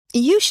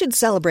You should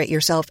celebrate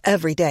yourself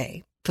every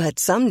day, but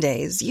some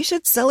days you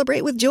should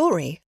celebrate with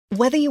jewelry.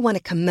 Whether you want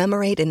to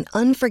commemorate an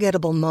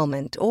unforgettable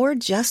moment or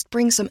just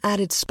bring some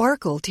added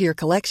sparkle to your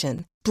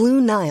collection,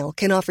 Blue Nile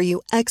can offer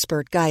you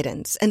expert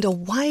guidance and a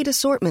wide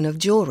assortment of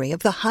jewelry of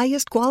the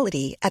highest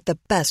quality at the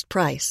best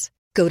price.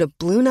 Go to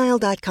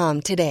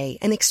BlueNile.com today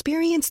and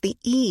experience the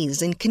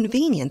ease and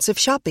convenience of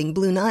shopping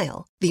Blue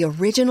Nile, the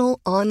original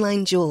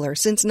online jeweler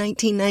since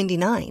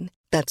 1999.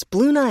 That's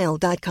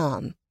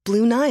BlueNile.com.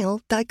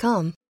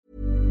 BlueNile.com.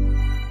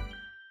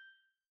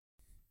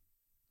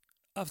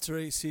 After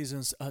 8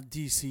 seasons at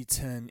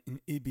DC-10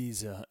 in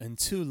Ibiza and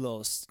 2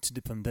 lost to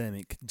the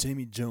pandemic,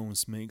 Jamie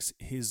Jones makes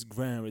his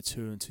grand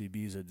return to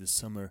Ibiza this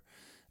summer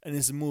and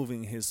is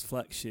moving his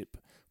flagship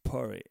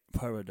party,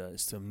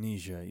 Paradise to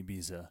Amnesia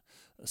Ibiza.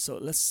 So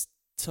let's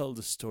tell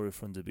the story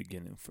from the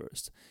beginning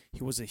first.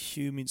 It was a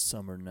humid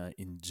summer night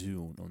in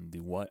June on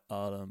the White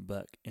Island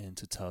back in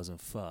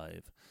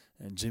 2005,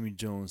 and Jamie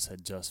Jones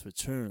had just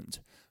returned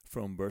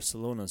from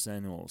Barcelona's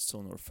annual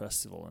Sonar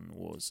Festival and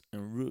was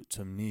en route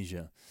to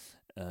Amnesia.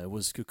 It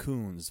was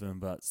Cocoon's Van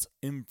Bat's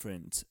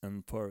imprint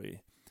and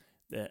party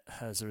that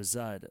has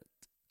resided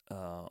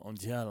on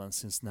the island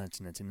since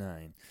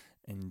 1999,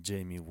 and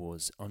Jamie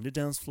was on the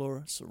dance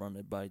floor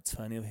surrounded by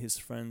 20 of his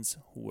friends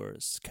who were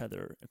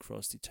scattered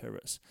across the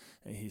terrace,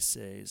 and he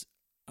says,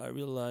 "I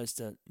realized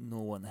that no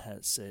one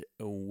had said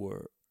a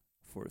word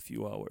for a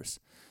few hours.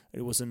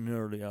 It was in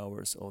early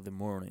hours of the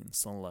morning,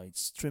 sunlight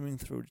streaming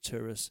through the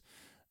terrace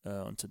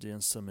onto the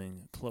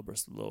unassuming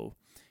clubbers below.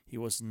 He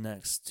was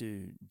next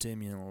to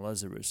Damien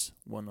Lazarus,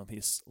 one of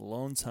his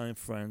longtime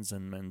friends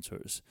and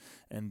mentors,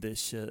 and they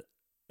shared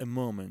a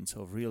moment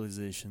of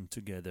realization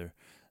together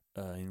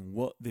in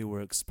what they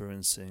were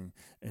experiencing,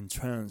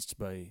 entranced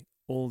by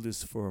all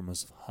these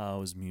forms of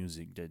house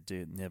music that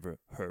they'd never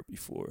heard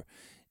before.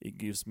 It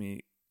gives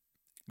me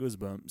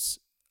goosebumps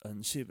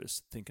and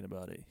shivers thinking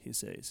about it," he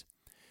says.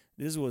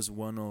 This was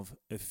one of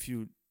a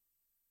few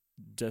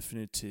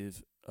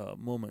definitive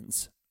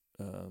moments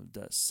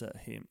that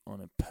set him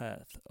on a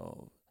path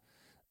of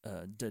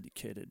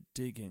dedicated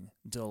digging,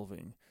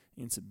 delving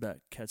into back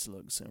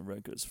catalogs and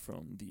records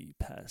from the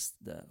past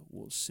that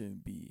will soon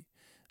be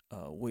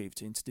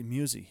waved into the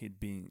music he'd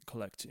been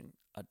collecting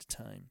at the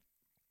time.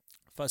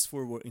 Fast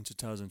forward in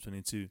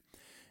 2022,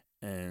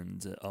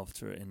 and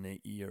after an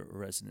 8-year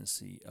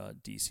residency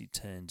at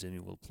DC-10, Jamie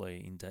will play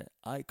in that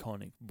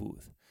iconic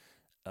booth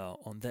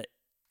on that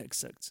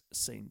exact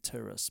same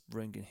terrace,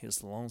 bringing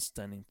his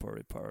long-standing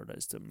party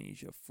Paradise to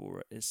Amnesia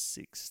for a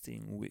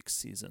 16-week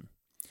season.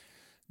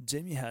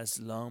 Jamie has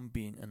long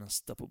been an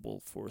unstoppable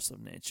force of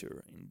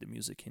nature in the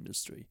music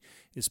industry.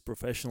 His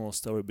professional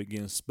story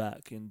begins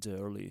back in the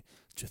early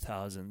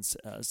 2000s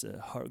as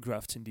a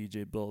hard-grafting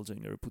DJ,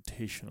 building a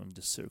reputation on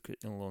the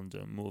circuit in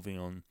London, moving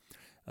on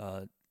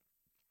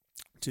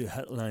to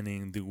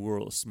headlining the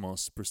world's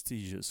most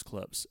prestigious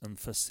clubs and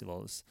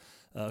festivals,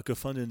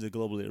 co-founding the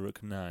globally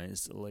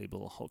recognized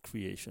label Hot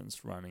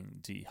Creations,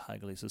 running the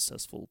highly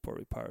successful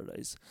Party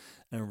Paradise,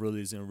 and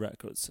releasing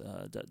records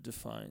that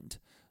defined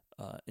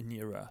an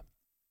era.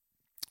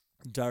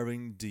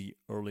 During the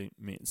early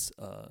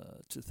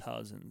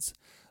mid-2000s,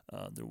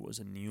 there was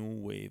a new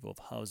wave of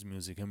house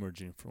music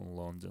emerging from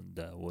London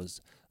that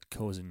was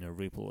causing a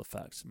ripple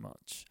effect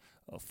much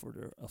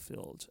further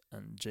afield,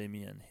 and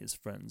Jamie and his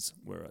friends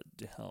were at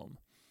the helm.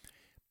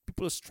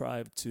 People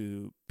strived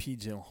to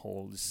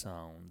pigeonhole the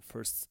sound.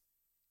 First,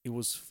 it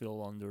was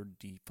fell under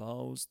deep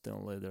house,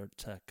 then later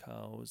tech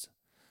house.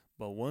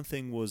 But one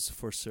thing was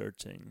for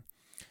certain,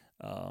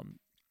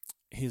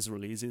 his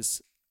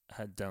releases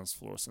had dance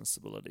floor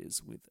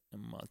sensibilities with a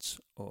much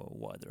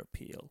wider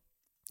appeal.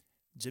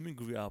 Jamie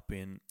grew up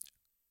in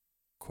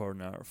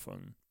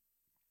Carnarvon,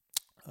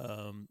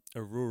 a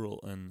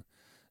rural and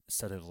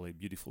aesthetically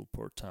beautiful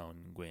port town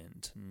in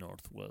Gwent,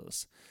 North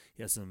Wales.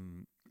 He has a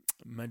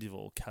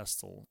medieval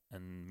castle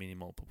and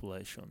minimal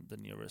population. The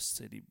nearest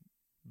city,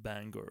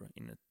 Bangor,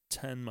 in a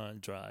 10-mile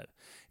drive.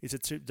 It's a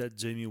trip that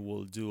Jamie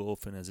will do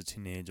often as a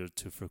teenager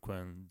to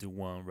frequent the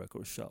one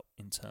record shop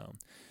in town.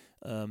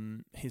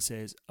 He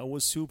says, "I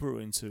was super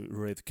into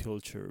rave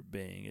culture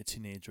being a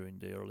teenager in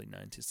the early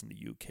 90s in the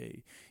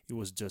UK. It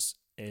was just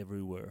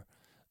everywhere.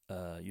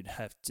 You'd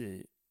have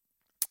the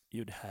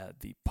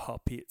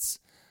pop hits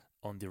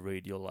on the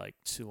radio like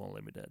Two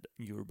Unlimited,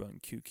 Urban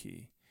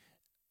Kooky,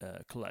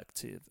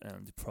 Collective,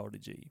 and The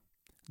Prodigy.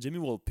 Jamie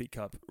will pick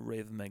up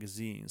rave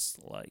magazines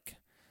like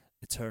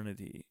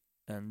Eternity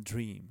and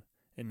Dream,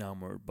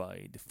 enamored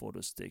by the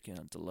photos taken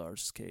at the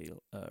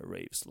large-scale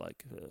raves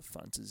like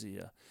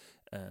Fantasia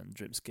and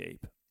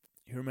Dreamscape.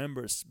 He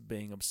remembers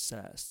being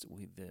obsessed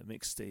with the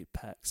mixtape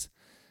packs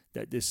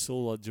that they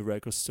sold at the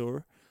record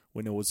store.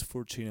 When I was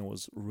 14, I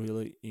was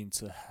really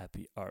into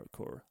happy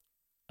hardcore.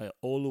 I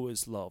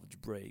always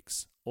loved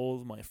breaks. All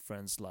of my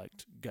friends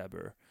liked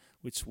Gabber,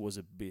 which was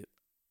a bit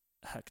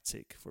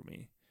hectic for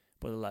me,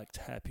 but I liked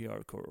happy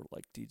hardcore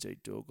like DJ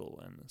Dougal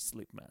and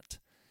Slipmat.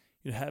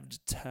 You have the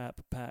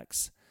tap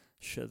packs,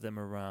 share them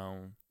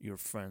around your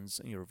friends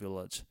in your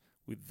village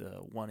with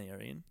one ear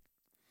in.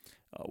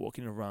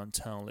 walking around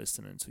town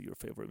listening to your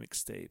favorite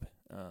mixtape.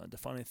 The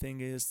funny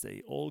thing is,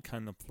 they all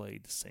kind of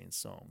played the same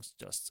songs,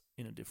 just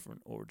in a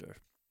different order,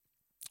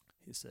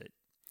 he said.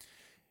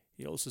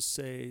 He also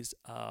says,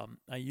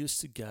 I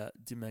used to get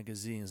the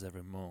magazines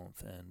every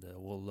month and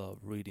will love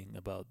reading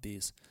about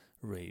these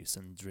raves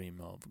and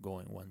dream of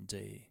going one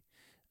day.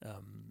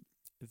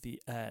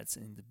 The ads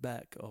in the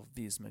back of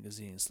these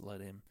magazines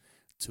led him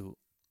to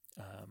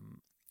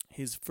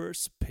his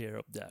first pair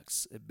of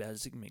decks, a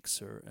basic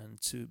mixer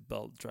and 2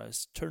 belt drive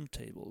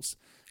turntables,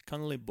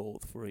 kindly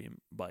bought for him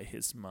by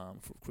his mom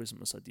for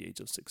Christmas at the age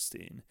of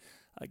 16.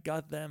 I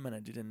got them and I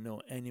didn't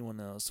know anyone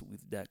else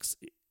with decks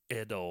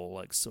at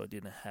all, so I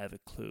didn't have a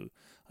clue.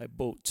 I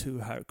bought 2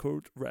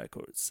 hardcore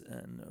records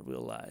and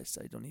realized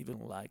I don't even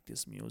like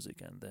this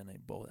music, and then I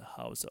bought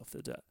a house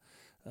after that.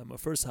 My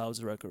first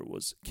house record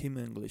was Kim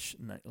English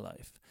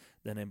Nightlife.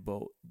 Then I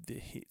bought the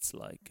hits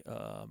like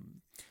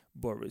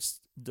Boris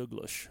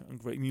Douglas, and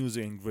great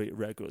music and great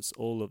records.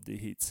 All of the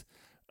hits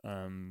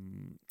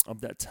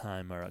of that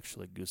time are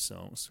actually good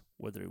songs,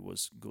 whether it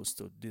was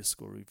Gusto,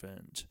 Disco,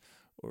 Revenge,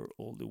 or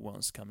all the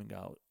ones coming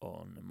out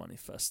on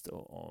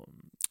Manifesto,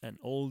 and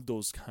all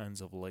those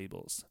kinds of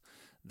labels.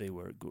 They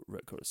were good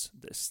records.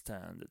 They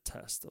stand the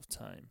test of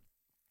time.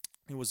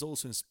 It was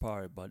also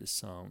inspired by the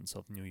sounds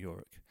of New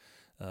York,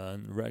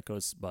 and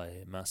records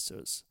by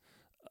Masters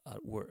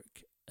at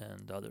Work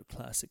and other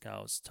classic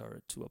outs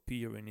started to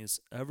appear in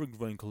his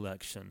ever-growing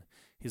collection.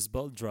 His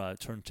belt drive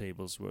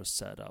turntables were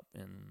set up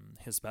in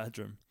his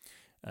bedroom,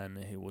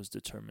 and he was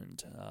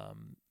determined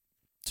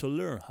to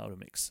learn how to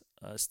mix.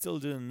 I still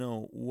didn't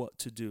know what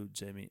to do,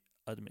 Jamie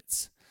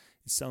admits.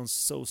 It sounds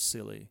so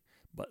silly,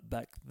 but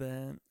back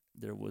then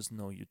there was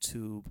no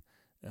YouTube,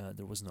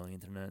 there was no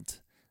internet.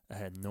 I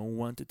had no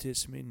one to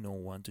teach me, no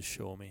one to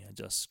show me. I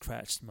just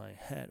scratched my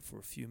head for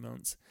a few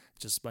months,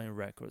 just buying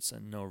records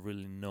and not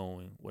really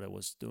knowing what I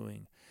was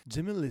doing.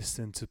 Jimmy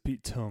listened to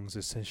Pete Tong's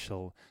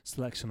Essential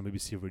selection on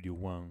BBC Radio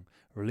 1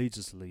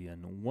 religiously,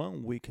 and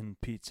one weekend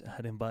Pete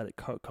had invited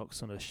Carl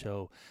Cox on the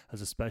show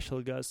as a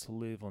special guest to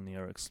live on the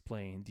air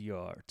explain the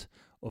art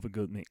of a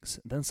good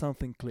mix. Then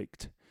something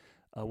clicked.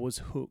 I was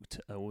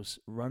hooked. I was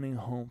running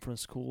home from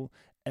school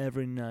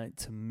every night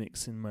to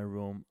mix in my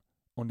room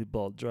on the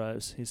ball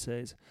drives, he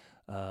says.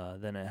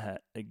 Then I had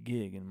a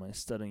gig in my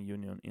student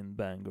union in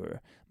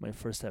Bangor, my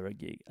first ever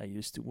gig. I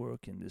used to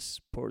work in this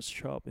sports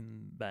shop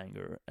in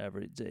Bangor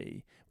every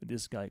day with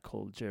this guy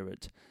called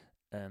Jared,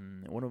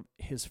 and one of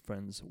his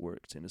friends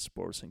worked in the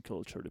sports and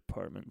culture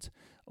department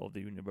of the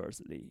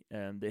university,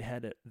 and they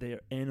had their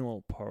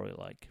annual party,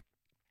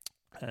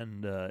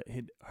 and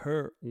he'd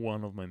heard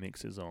one of my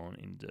mixes on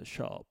in the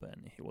shop,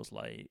 and he was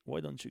like,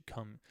 why don't you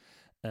come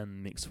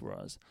and mix for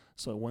us?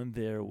 So I went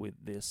there with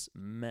this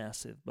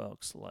massive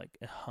box,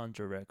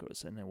 100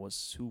 records, and it was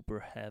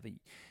super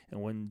heavy.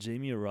 And when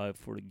Jamie arrived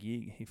for the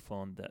gig, he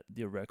found that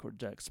the record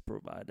decks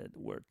provided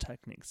were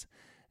Technics.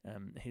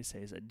 He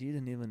says, I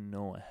didn't even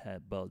know I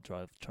had belt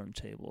drive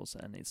turntables,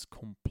 and it's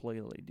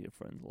completely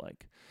different,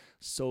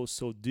 so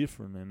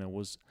different. And I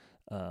was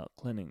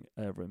cleaning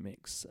every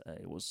mix.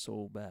 It was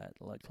so bad.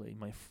 Luckily,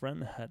 my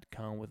friend had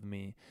come with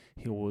me.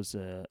 He was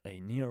a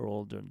year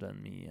older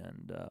than me,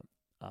 and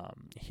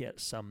he had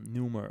some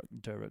numeric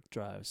direct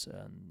drives,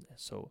 and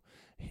so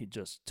he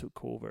just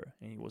took over,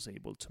 and he was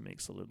able to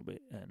mix a little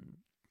bit and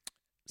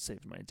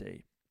saved my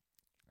day.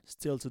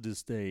 Still to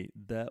this day,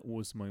 that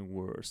was my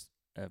worst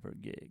ever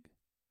gig,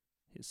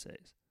 he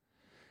says.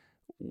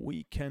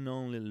 We can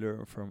only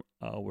learn from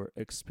our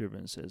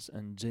experiences,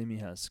 and Jamie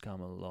has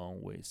come a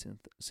long way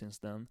since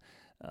then.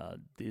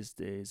 These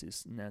days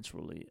is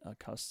naturally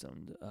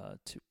accustomed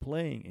to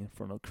playing in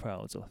front of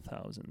crowds of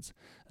thousands,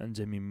 and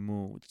Jamie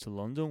moved to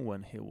London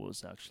when he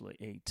was actually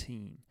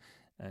 18,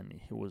 and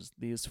it was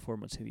these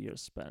formative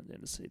years spent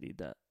in the city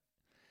that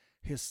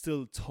he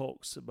still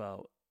talks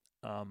about.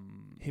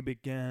 He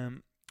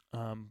began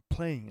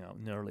playing out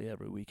nearly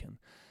every weekend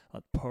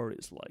at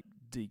parties like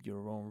Dig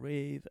Your Own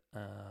Rave,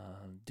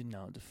 the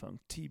now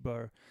defunct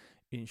T-Bar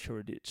in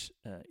Shoreditch,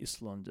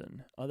 East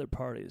London. Other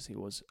parties he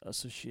was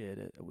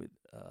associated with,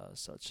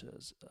 such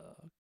as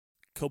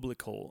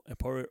Public Hall, a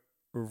party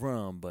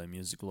run by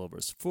music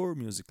lovers for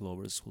music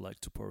lovers who like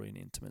to party in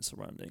intimate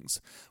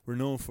surroundings. We're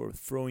known for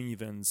throwing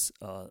events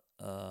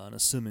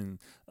unassuming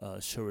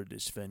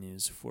Shoreditch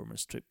venues, former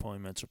Strip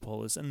Point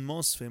Metropolis, and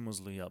most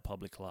famously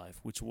Public Life,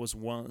 which was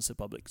once a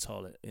public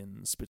toilet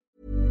in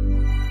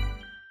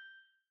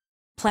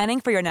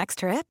Planning for your next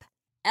trip?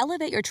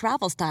 Elevate your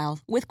travel style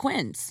with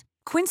Quince.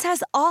 Quince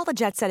has all the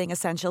jet-setting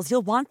essentials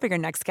you'll want for your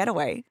next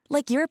getaway,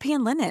 like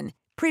European linen,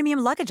 premium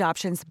luggage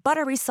options,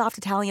 buttery soft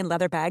Italian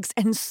leather bags,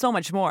 and so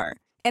much more.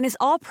 And is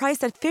all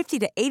priced at 50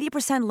 to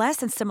 80% less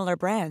than similar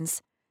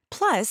brands.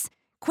 Plus,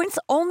 Quince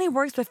only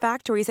works with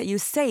factories that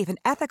use safe and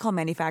ethical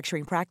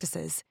manufacturing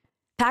practices.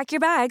 Pack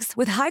your bags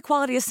with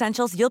high-quality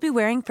essentials you'll be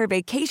wearing for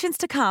vacations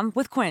to come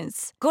with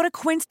Quince. Go to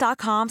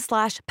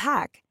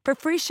quince.com/pack for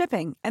free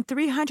shipping and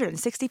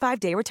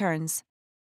 365-day returns.